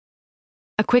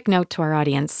A quick note to our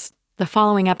audience. The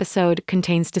following episode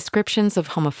contains descriptions of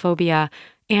homophobia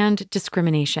and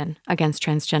discrimination against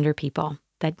transgender people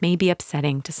that may be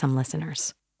upsetting to some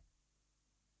listeners.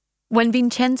 When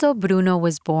Vincenzo Bruno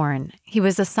was born, he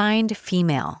was assigned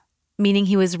female, meaning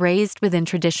he was raised within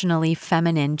traditionally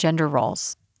feminine gender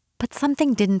roles. But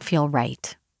something didn't feel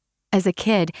right. As a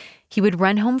kid, he would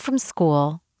run home from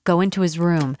school, go into his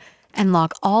room, and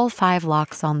lock all 5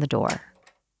 locks on the door.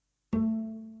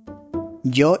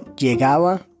 Yo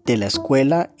llegaba de la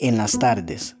escuela en las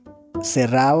tardes,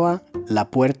 cerraba la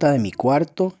puerta de mi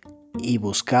cuarto y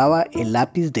buscaba el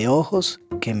lápiz de ojos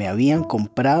que me habían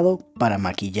comprado para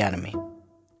maquillarme.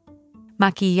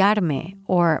 Maquillarme,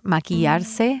 or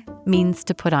maquillarse, means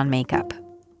to put on makeup.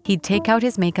 He'd take out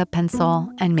his makeup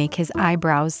pencil and make his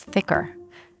eyebrows thicker,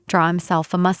 draw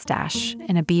himself a mustache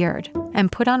and a beard,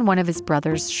 and put on one of his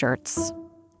brother's shirts.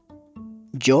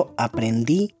 Yo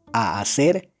aprendí a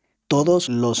hacer todos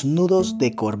los nudos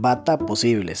de corbata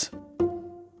posibles.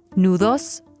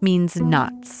 Nudos means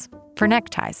knots, for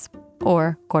neckties,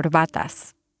 or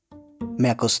corbatas. Me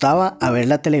acostaba a ver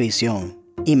la televisión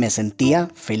y me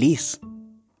sentía feliz,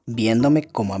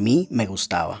 viéndome como a mí me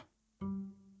gustaba.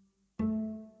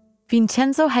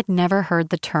 Vincenzo had never heard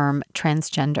the term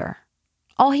transgender.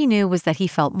 All he knew was that he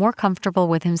felt more comfortable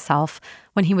with himself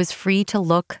when he was free to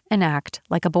look and act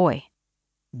like a boy.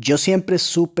 Yo siempre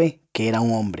supe que era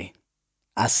un hombre.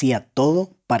 Hacía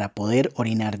todo para poder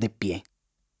orinar de pie.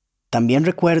 También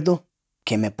recuerdo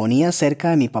que me ponía cerca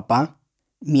de mi papá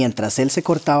mientras él se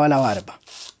cortaba la barba.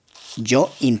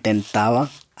 Yo intentaba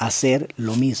hacer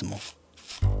lo mismo.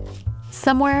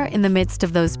 Somewhere in the midst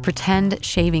of those pretend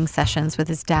shaving sessions with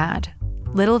his dad,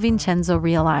 little Vincenzo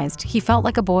realized he felt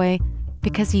like a boy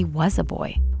because he was a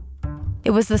boy.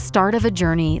 It was the start of a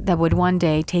journey that would one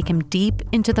day take him deep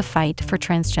into the fight for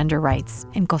transgender rights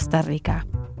in Costa Rica.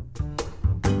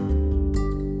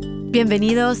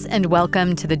 Bienvenidos and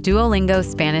welcome to the Duolingo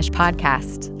Spanish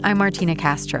podcast. I'm Martina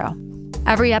Castro.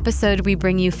 Every episode, we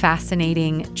bring you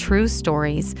fascinating, true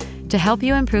stories to help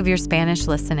you improve your Spanish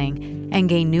listening and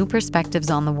gain new perspectives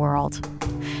on the world.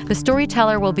 The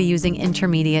storyteller will be using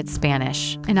intermediate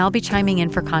Spanish, and I'll be chiming in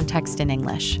for context in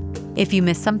English. If you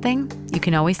miss something, you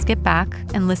can always skip back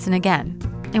and listen again.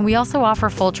 And we also offer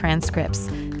full transcripts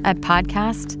at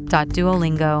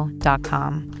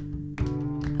podcast.duolingo.com.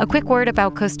 A quick word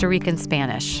about Costa Rican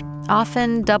Spanish.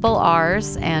 Often double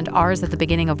R's and R's at the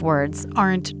beginning of words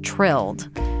aren't trilled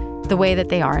the way that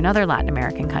they are in other Latin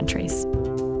American countries.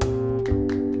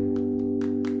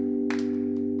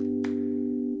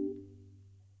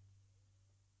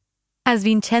 As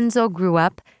Vincenzo grew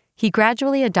up, he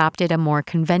gradually adopted a more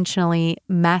conventionally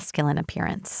masculine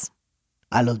appearance.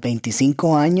 A los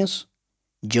 25 años,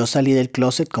 yo salí del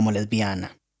closet como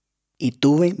lesbiana y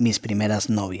tuve mis primeras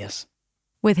novias.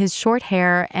 With his short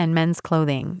hair and men's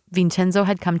clothing, Vincenzo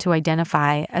had come to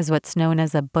identify as what's known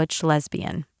as a butch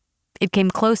lesbian. It came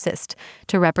closest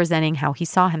to representing how he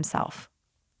saw himself.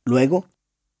 Luego,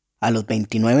 a los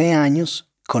 29 años,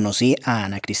 conocí a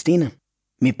Ana Cristina,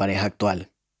 mi pareja actual.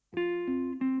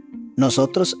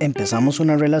 Nosotros empezamos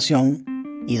una relación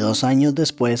y 2 años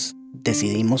después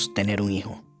decidimos tener un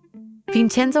hijo.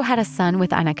 Vincenzo had a son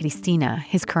with Ana Cristina,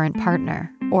 his current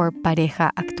partner, or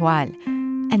pareja actual,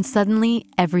 and suddenly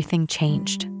everything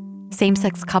changed.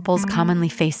 Same-sex couples commonly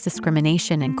face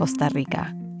discrimination in Costa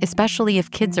Rica, especially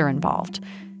if kids are involved.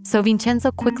 So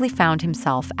Vincenzo quickly found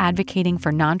himself advocating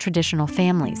for non-traditional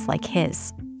families like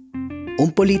his.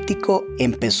 Un político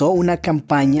empezó una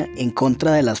campaña en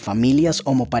contra de las familias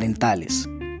homoparentales.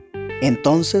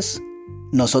 Entonces,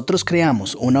 nosotros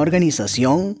creamos una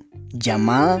organización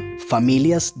llamada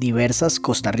Familias Diversas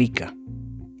Costa Rica.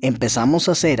 Empezamos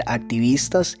a ser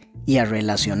activistas y a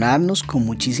relacionarnos con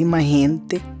muchísima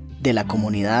gente de la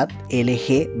comunidad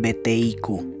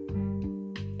LGBTIQ.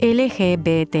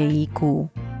 LGBTIQ.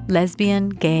 Lesbian,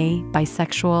 gay,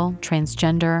 bisexual,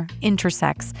 transgender,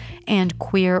 intersex, and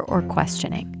queer or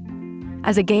questioning.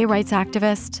 As a gay rights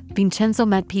activist, Vincenzo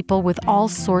met people with all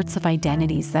sorts of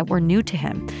identities that were new to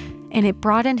him, and it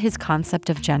broadened his concept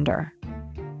of gender.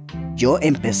 Yo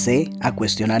empecé a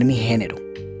cuestionar mi género.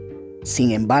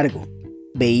 Sin embargo,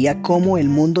 veía cómo el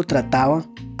mundo trataba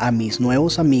a mis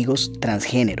nuevos amigos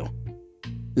transgénero.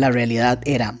 La realidad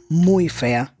era muy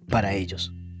fea para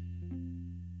ellos.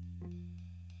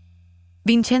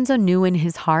 Vincenzo knew in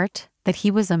his heart that he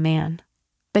was a man,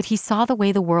 but he saw the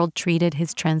way the world treated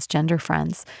his transgender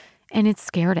friends, and it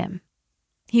scared him.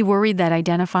 He worried that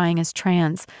identifying as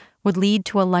trans would lead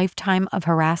to a lifetime of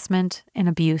harassment and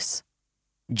abuse.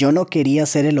 Yo no quería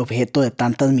ser el objeto de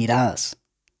tantas miradas,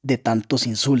 de tantos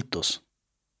insultos.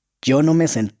 Yo no me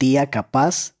sentía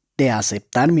capaz de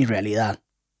aceptar mi realidad.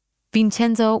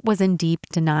 Vincenzo was in deep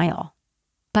denial.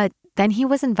 But then he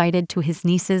was invited to his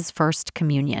niece's first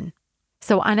communion.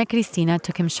 So Ana Cristina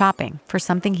took him shopping for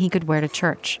something he could wear to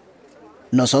church.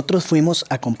 Nosotros fuimos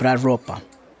a comprar ropa.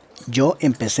 Yo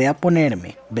empecé a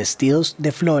ponerme vestidos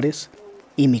de flores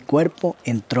y mi cuerpo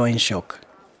entró en shock.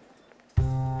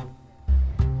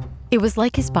 It was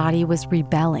like his body was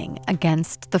rebelling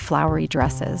against the flowery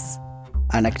dresses.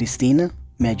 Ana Cristina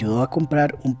me ayudó a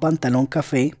comprar un pantalón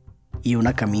café y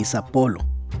una camisa polo.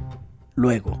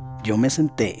 Luego, yo me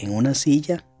senté en una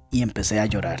silla y empecé a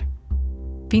llorar.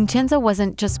 Vincenzo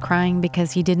wasn't just crying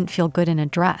because he didn't feel good in a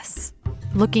dress.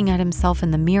 Looking at himself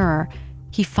in the mirror,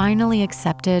 he finally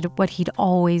accepted what he'd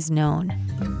always known.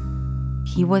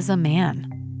 He was a man.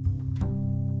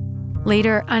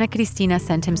 Later, Ana Cristina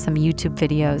sent him some YouTube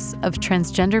videos of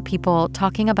transgender people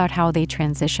talking about how they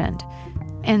transitioned.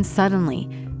 And suddenly,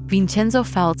 Vincenzo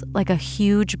felt like a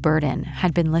huge burden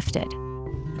had been lifted.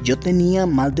 Yo tenía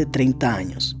más de 30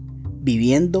 años,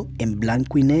 viviendo en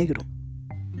blanco y negro.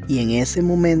 Y en ese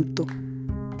momento,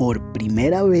 por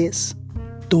primera vez,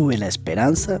 tuve la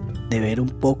esperanza de ver un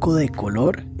poco de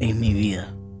color en mi vida.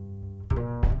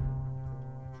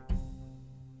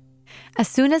 As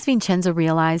soon as Vincenzo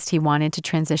realized he wanted to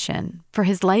transition, for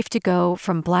his life to go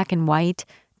from black and white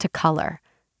to color,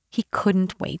 he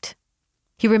couldn't wait.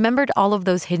 He remembered all of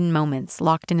those hidden moments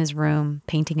locked in his room,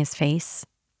 painting his face.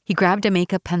 He grabbed a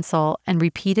makeup pencil and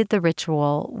repeated the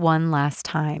ritual one last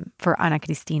time for Ana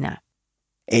Cristina.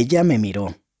 Ella me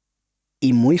miró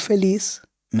y muy feliz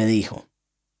me dijo,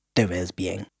 "Te ves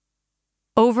bien."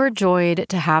 Overjoyed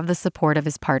to have the support of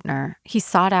his partner, he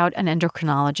sought out an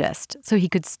endocrinologist so he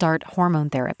could start hormone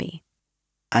therapy.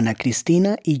 Ana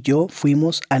Cristina y yo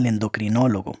fuimos al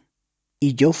endocrinólogo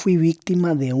y yo fui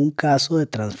víctima de un caso de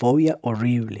transfobia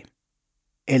horrible.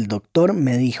 El doctor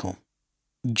me dijo,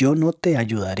 "Yo no te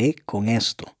ayudaré con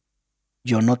esto.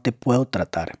 Yo no te puedo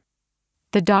tratar."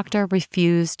 The doctor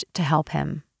refused to help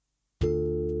him.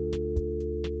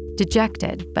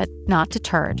 Dejected, but not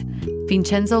deterred,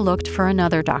 Vincenzo looked for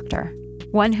another doctor,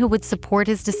 one who would support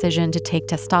his decision to take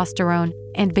testosterone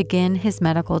and begin his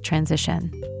medical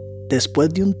transition.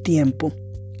 Después de un tiempo,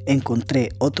 encontré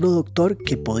otro doctor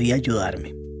que podía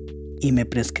ayudarme y me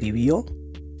prescribió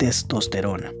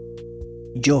testosterona.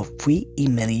 Yo fui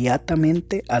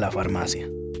inmediatamente a la farmacia.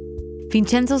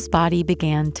 Vincenzo's body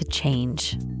began to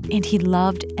change, and he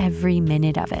loved every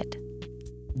minute of it.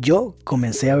 Yo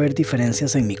comencé a ver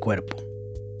diferencias en mi cuerpo.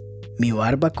 Mi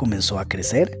barba comenzó a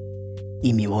crecer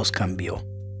y mi voz cambió.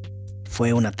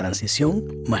 Fue una transición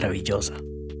maravillosa.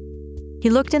 He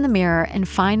looked in the mirror and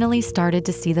finally started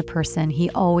to see the person he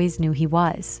always knew he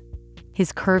was.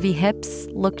 His curvy hips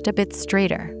looked a bit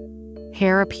straighter.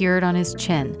 Hair appeared on his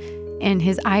chin, and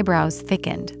his eyebrows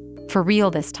thickened, for real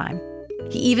this time.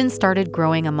 He even started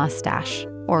growing a mustache,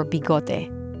 or bigote.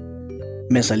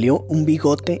 Me salió un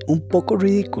bigote un poco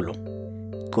ridículo,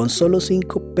 con solo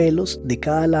 5 pelos de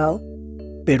cada lado,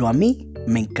 pero a mí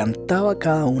me encantaba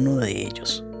cada uno de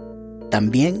ellos.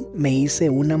 También me hice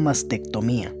una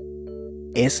mastectomía.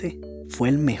 Ese fue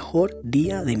el mejor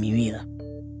día de mi vida.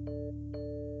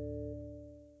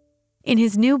 In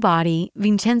his new body,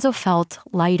 Vincenzo felt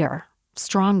lighter,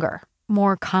 stronger,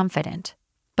 more confident.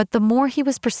 But the more he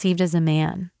was perceived as a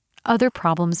man, other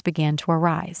problems began to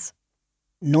arise.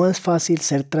 No es fácil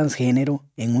ser transgénero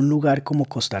en un lugar como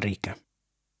Costa Rica.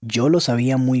 Yo lo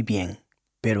sabía muy bien,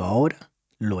 pero ahora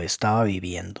lo estaba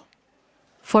viviendo.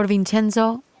 For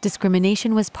Vincenzo,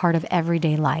 discrimination was part of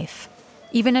everyday life.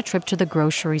 Even a trip to the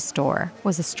grocery store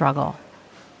was a struggle.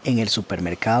 En el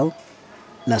supermercado,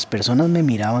 las personas me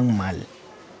miraban mal,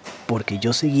 porque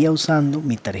yo seguía usando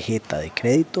mi tarjeta de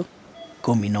crédito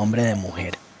con mi nombre de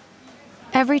mujer.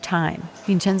 Every time,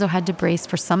 Vincenzo had to brace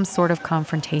for some sort of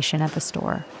confrontation at the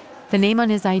store. The name on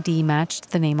his ID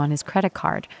matched the name on his credit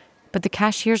card, but the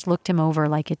cashiers looked him over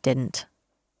like it didn't.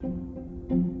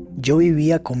 Yo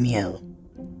vivía con miedo,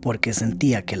 porque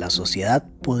sentía que la sociedad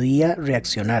podía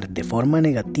reaccionar de forma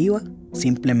negativa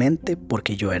simplemente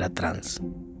porque yo era trans.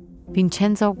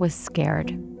 Vincenzo was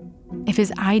scared. If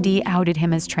his ID outed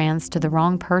him as trans to the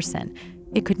wrong person,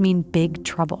 it could mean big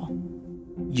trouble.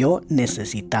 Yo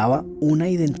necesitaba una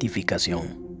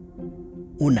identificación,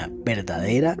 una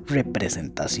verdadera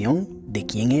representación de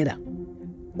quién era,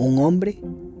 un hombre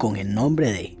con el nombre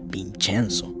de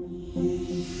Vincenzo.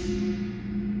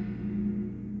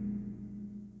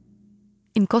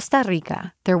 In Costa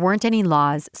Rica, there weren't any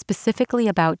laws specifically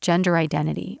about gender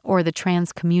identity or the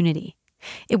trans community.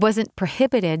 It wasn't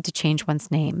prohibited to change one's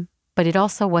name, but it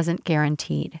also wasn't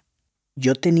guaranteed.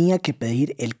 Yo tenía que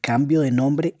pedir el cambio de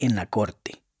nombre en la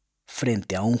corte,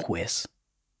 frente a un juez.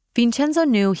 Vincenzo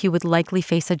knew he would likely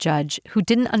face a judge who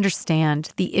didn't understand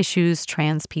the issues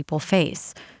trans people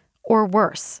face, or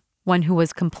worse, one who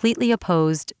was completely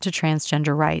opposed to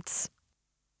transgender rights.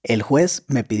 El juez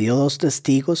me pidió 2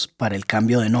 testigos para el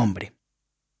cambio de nombre.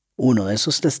 Uno de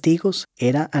esos testigos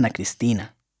era Ana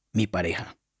Cristina, mi pareja.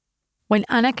 When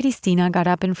Ana Cristina got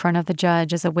up in front of the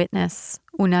judge as a witness,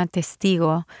 una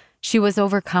testigo, she was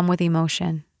overcome with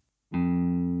emotion.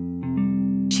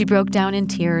 She broke down in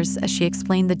tears as she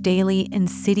explained the daily,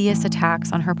 insidious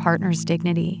attacks on her partner's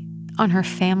dignity, on her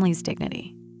family's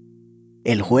dignity.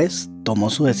 El juez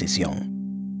tomó su decisión.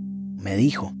 Me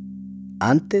dijo,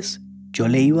 antes yo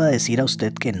le iba a decir a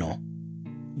usted que no.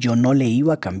 Yo no le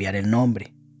iba a cambiar el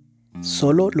nombre.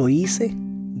 Solo lo hice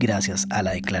gracias a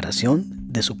la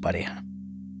declaración de su pareja.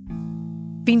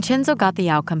 Vincenzo got the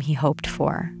outcome he hoped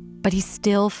for, but he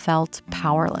still felt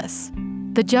powerless.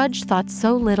 The judge thought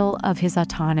so little of his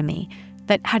autonomy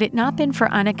that had it not been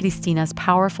for Ana Cristina's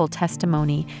powerful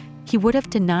testimony, he would have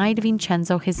denied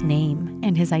Vincenzo his name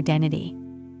and his identity.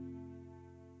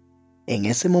 En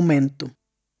ese momento,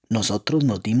 nosotros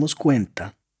nos dimos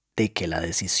cuenta de que la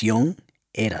decisión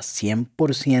era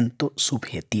 100%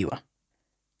 subjetiva.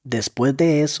 Después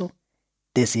de eso,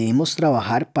 decidimos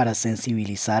trabajar para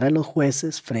sensibilizar a los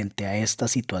jueces frente a esta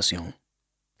situación.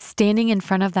 Standing in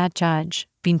front of that judge,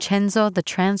 Vincenzo, the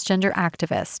transgender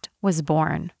activist, was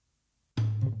born.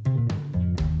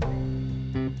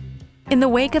 In the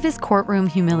wake of his courtroom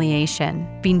humiliation,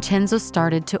 Vincenzo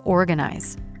started to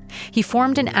organize. He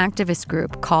formed an activist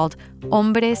group called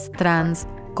Hombres Trans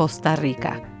Costa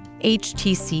Rica,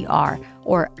 HTCR,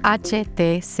 or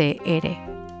HTCR.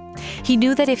 He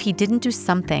knew that if he didn't do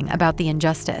something about the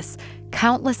injustice,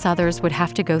 countless others would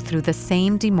have to go through the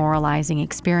same demoralizing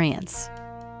experience.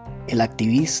 El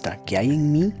activista que hay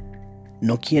en mí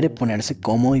no quiere ponerse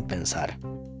cómodo y pensar,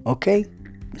 ok,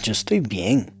 yo estoy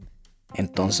bien,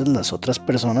 entonces las otras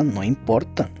personas no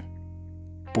importan.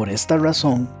 Por esta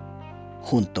razón,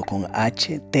 junto con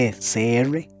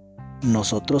HTCR,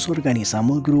 nosotros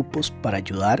organizamos grupos para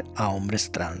ayudar a hombres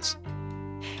trans.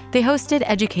 They hosted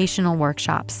educational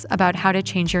workshops about how to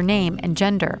change your name and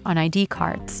gender on ID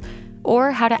cards,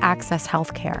 or how to access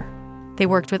healthcare. They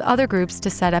worked with other groups to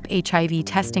set up HIV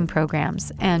testing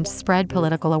programs and spread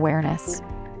political awareness.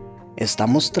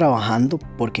 Estamos trabajando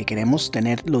porque queremos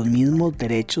tener los mismos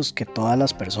derechos que todas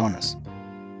las personas.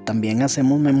 También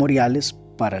hacemos memoriales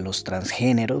para los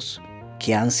transgéneros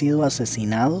que han sido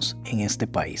asesinados en este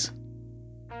país.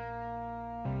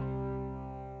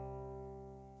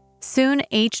 Soon,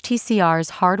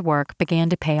 HTCR's hard work began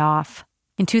to pay off.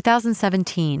 In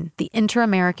 2017, the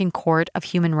Inter-American Court of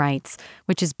Human Rights,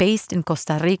 which is based in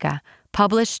Costa Rica,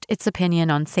 published its opinion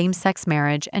on same-sex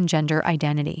marriage and gender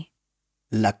identity.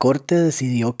 La Corte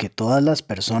decidió que todas las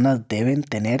personas deben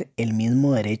tener el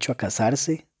mismo derecho a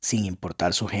casarse sin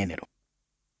importar su género.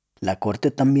 La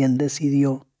Corte también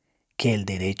decidió que el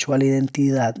derecho a la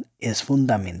identidad es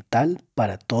fundamental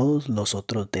para todos los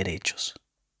otros derechos.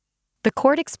 The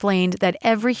court explained that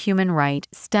every human right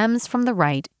stems from the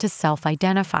right to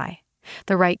self-identify,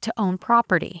 the right to own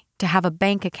property, to have a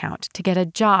bank account, to get a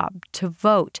job, to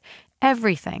vote.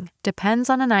 Everything depends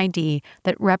on an ID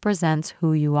that represents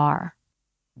who you are.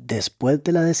 Después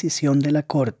de la decisión de la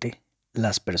Corte,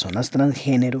 las personas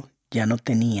transgénero ya no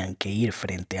tenían que ir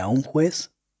frente a un juez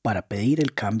para pedir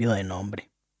el cambio de nombre.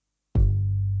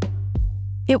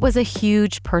 It was a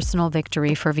huge personal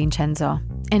victory for Vincenzo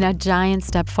and a giant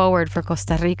step forward for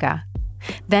Costa Rica.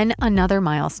 Then another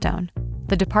milestone.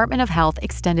 The Department of Health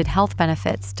extended health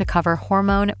benefits to cover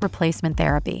hormone replacement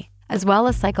therapy, as well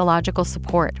as psychological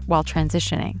support while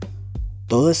transitioning.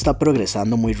 Todo está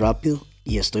progresando muy rápido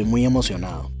y estoy muy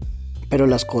emocionado, pero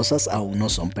las cosas aún no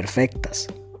son perfectas.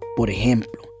 Por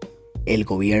ejemplo, el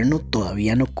gobierno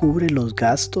todavía no cubre los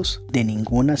gastos de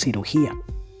ninguna cirugía.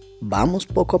 Vamos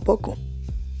poco a poco.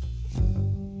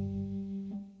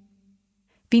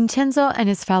 Vincenzo and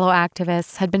his fellow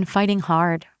activists had been fighting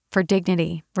hard for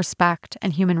dignity, respect,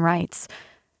 and human rights,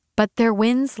 but their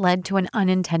wins led to an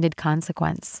unintended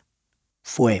consequence.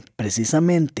 Fue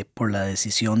precisamente por la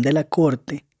decisión de la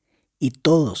Corte y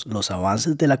todos los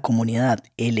avances de la comunidad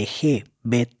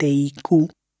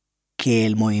LGBTIQ que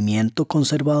el movimiento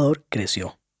conservador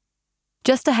creció.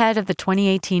 Just ahead of the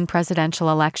 2018 presidential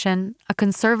election, a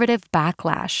conservative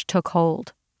backlash took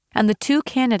hold. And the two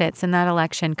candidates in that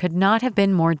election could not have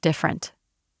been more different,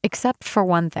 except for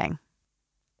one thing.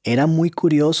 Era muy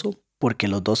curioso porque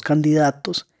los dos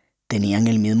candidatos tenían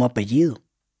el mismo apellido,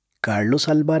 Carlos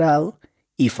Alvarado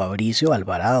y Fabricio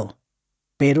Alvarado,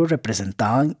 pero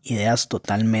representaban ideas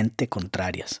totalmente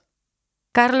contrarias.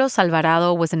 Carlos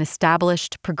Alvarado was an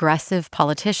established progressive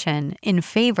politician in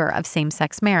favor of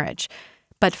same-sex marriage,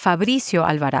 but Fabricio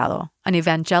Alvarado, an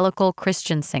evangelical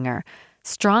Christian singer,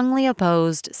 strongly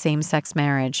opposed same-sex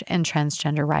marriage and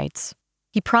transgender rights.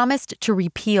 He promised to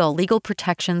repeal legal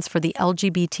protections for the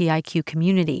LGBTIQ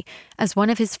community as one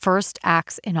of his first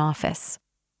acts in office.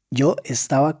 Yo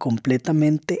estaba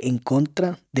completamente en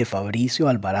contra de Fabricio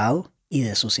Alvarado y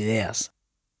de sus ideas.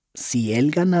 Si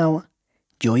él ganaba,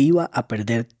 yo iba a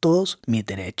perder todos mis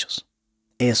derechos.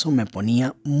 Eso me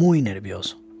ponía muy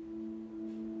nervioso.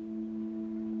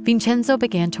 Vincenzo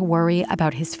began to worry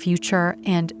about his future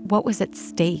and what was at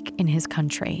stake in his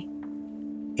country.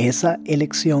 Esa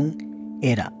elección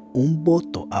era un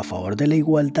voto a favor de la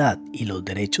igualdad y los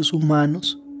derechos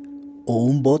humanos o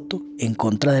un voto en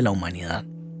contra de la humanidad.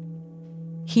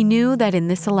 He knew that in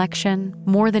this election,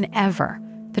 more than ever,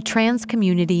 the trans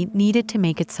community needed to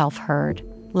make itself heard,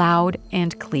 loud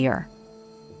and clear.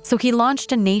 So he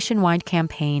launched a nationwide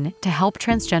campaign to help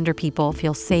transgender people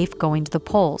feel safe going to the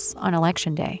polls on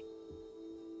Election Day.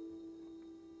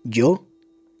 Yo,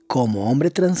 como hombre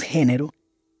transgénero,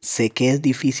 sé que es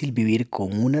difícil vivir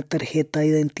con una tarjeta de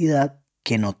identidad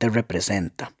que no te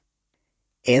representa.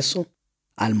 Eso,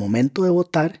 al momento de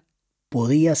votar,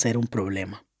 podía ser un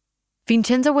problema.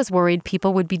 Vincenzo was worried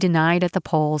people would be denied at the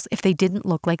polls if they didn't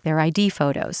look like their ID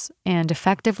photos and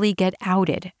effectively get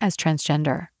outed as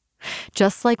transgender,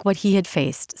 just like what he had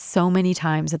faced so many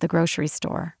times at the grocery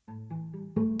store.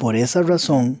 Por esa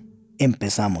razón,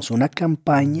 empezamos una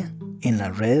campaña en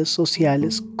las redes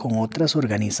sociales con otras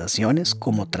organizaciones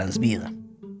como Transvida.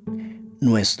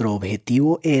 Nuestro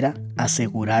objetivo era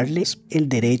asegurarles el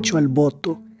derecho al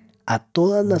voto a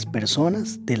todas las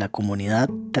personas de la comunidad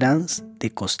trans de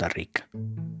Costa Rica.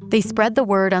 They spread the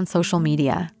word on social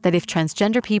media that if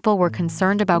transgender people were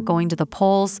concerned about going to the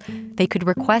polls, they could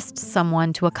request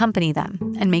someone to accompany them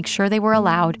and make sure they were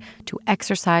allowed to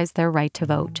exercise their right to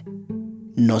vote.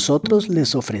 Nosotros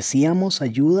les ofrecíamos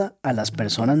ayuda a las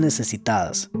personas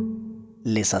necesitadas.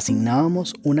 Les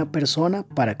asignábamos una persona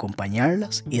para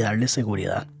acompañarlas y darles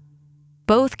seguridad.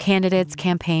 Both candidates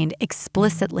campaigned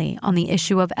explicitly on the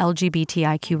issue of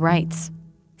LGBTIQ rights.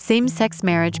 Same-sex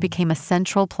marriage became a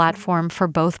central platform for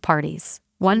both parties,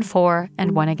 one for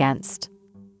and one against.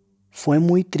 Fue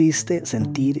muy triste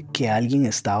sentir que alguien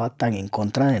estaba tan en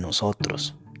contra de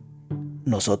nosotros.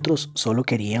 Nosotros solo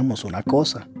queríamos una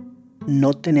cosa: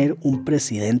 no tener un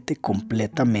presidente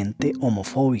completamente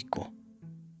homofóbico.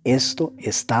 Esto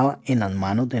estaba en las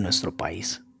manos de nuestro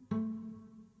país.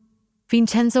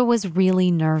 Vincenzo was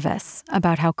really nervous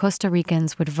about how Costa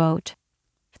Ricans would vote.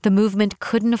 The movement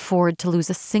couldn't afford to lose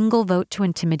a single vote to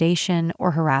intimidation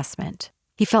or harassment.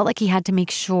 He felt like he had to make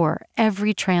sure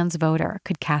every trans voter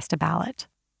could cast a ballot.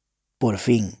 Por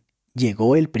fin,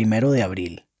 llegó el 1 de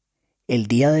abril, el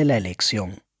día de la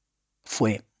elección.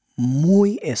 Fue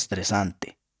muy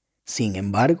estresante. Sin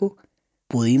embargo,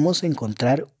 pudimos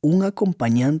encontrar un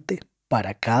acompañante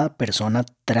para cada persona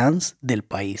trans del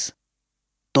país.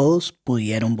 Todos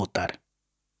pudieron votar.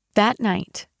 That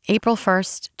night, April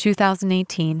 1st,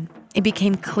 2018, it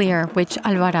became clear which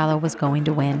Alvarado was going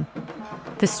to win.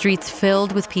 The streets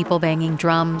filled with people banging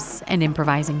drums and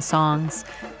improvising songs.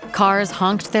 Cars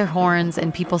honked their horns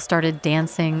and people started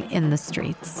dancing in the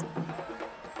streets.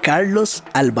 Carlos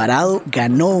Alvarado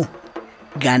ganó.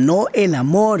 Ganó el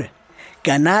amor.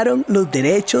 Ganaron los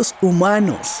derechos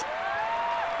humanos.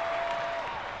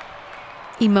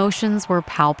 Emotions were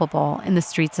palpable in the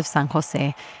streets of San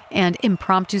Jose, and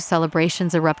impromptu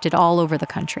celebrations erupted all over the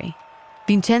country.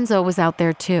 Vincenzo was out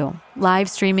there too, live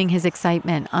streaming his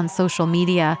excitement on social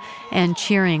media and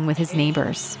cheering with his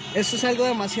neighbors. Esto es algo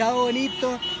demasiado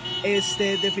bonito.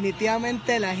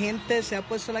 Definitivamente la gente se ha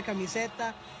puesto la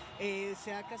camiseta.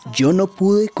 Yo no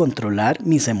pude controlar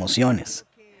mis emociones.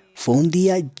 Fue un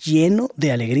día lleno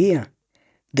de alegría,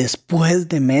 después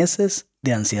de meses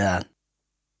de ansiedad.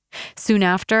 Soon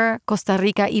after, Costa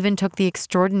Rica even took the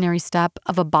extraordinary step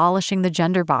of abolishing the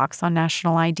gender box on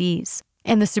national IDs,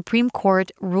 and the Supreme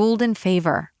Court ruled in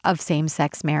favor of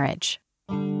same-sex marriage.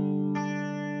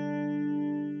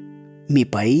 Mi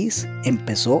país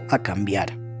empezó a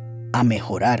cambiar, a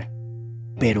mejorar,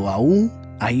 pero aún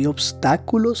hay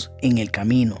obstáculos en el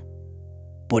camino.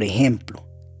 Por ejemplo,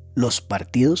 los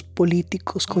partidos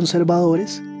políticos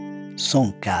conservadores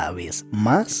son cada vez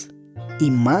más y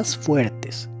más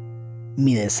fuertes.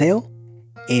 Mi deseo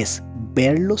es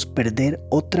verlos perder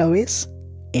otra vez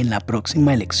en la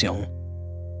próxima elección.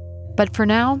 But for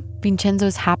now, Vincenzo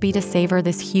is happy to savor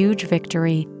this huge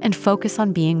victory and focus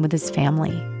on being with his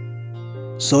family.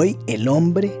 Soy el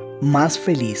hombre más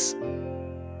feliz.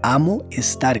 Amo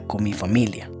estar con mi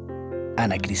familia,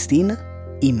 Ana Cristina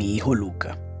y mi hijo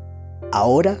Luca.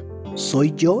 Ahora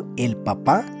soy yo el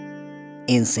papá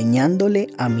enseñándole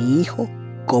a mi hijo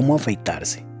cómo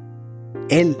afeitarse.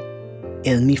 Él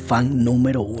es mi fan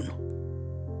número 1.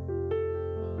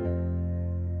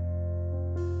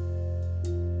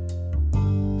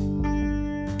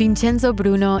 Vincenzo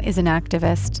Bruno is an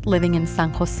activist living in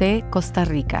San Jose, Costa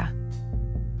Rica.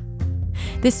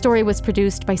 This story was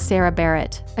produced by Sarah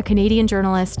Barrett, a Canadian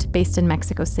journalist based in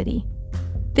Mexico City.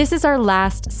 This is our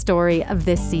last story of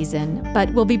this season,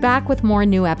 but we'll be back with more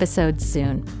new episodes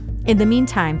soon. In the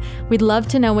meantime, we'd love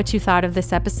to know what you thought of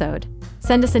this episode.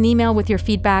 Send us an email with your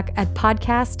feedback at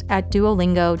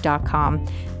podcast@duolingo.com.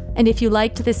 And if you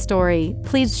liked this story,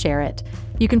 please share it.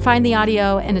 You can find the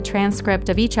audio and a transcript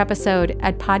of each episode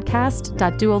at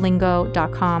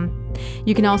podcast.duolingo.com.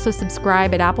 You can also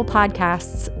subscribe at Apple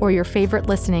Podcasts or your favorite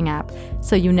listening app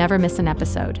so you never miss an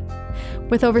episode.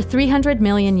 With over 300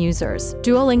 million users,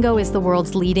 Duolingo is the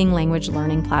world's leading language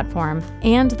learning platform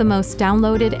and the most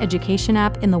downloaded education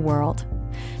app in the world.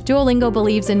 Duolingo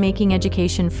believes in making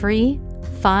education free,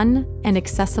 fun, and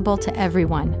accessible to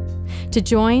everyone. To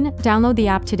join, download the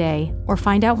app today or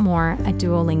find out more at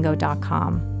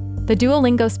duolingo.com. The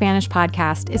Duolingo Spanish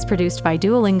podcast is produced by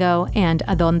Duolingo and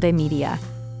Adonde Media.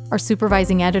 Our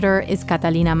supervising editor is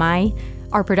Catalina May.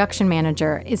 Our production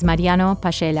manager is Mariano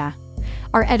Pachela.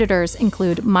 Our editors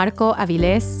include Marco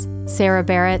Avilés, Sarah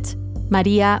Barrett,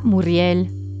 Maria Muriel,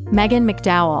 Megan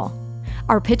McDowell.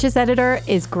 Our pitches editor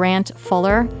is Grant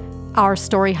Fuller. Our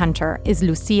story hunter is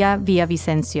Lucia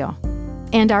Villavicencio.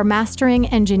 And our mastering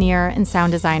engineer and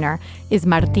sound designer is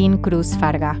Martín Cruz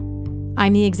Farga.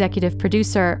 I'm the executive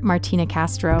producer, Martina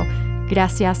Castro.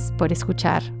 Gracias por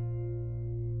escuchar.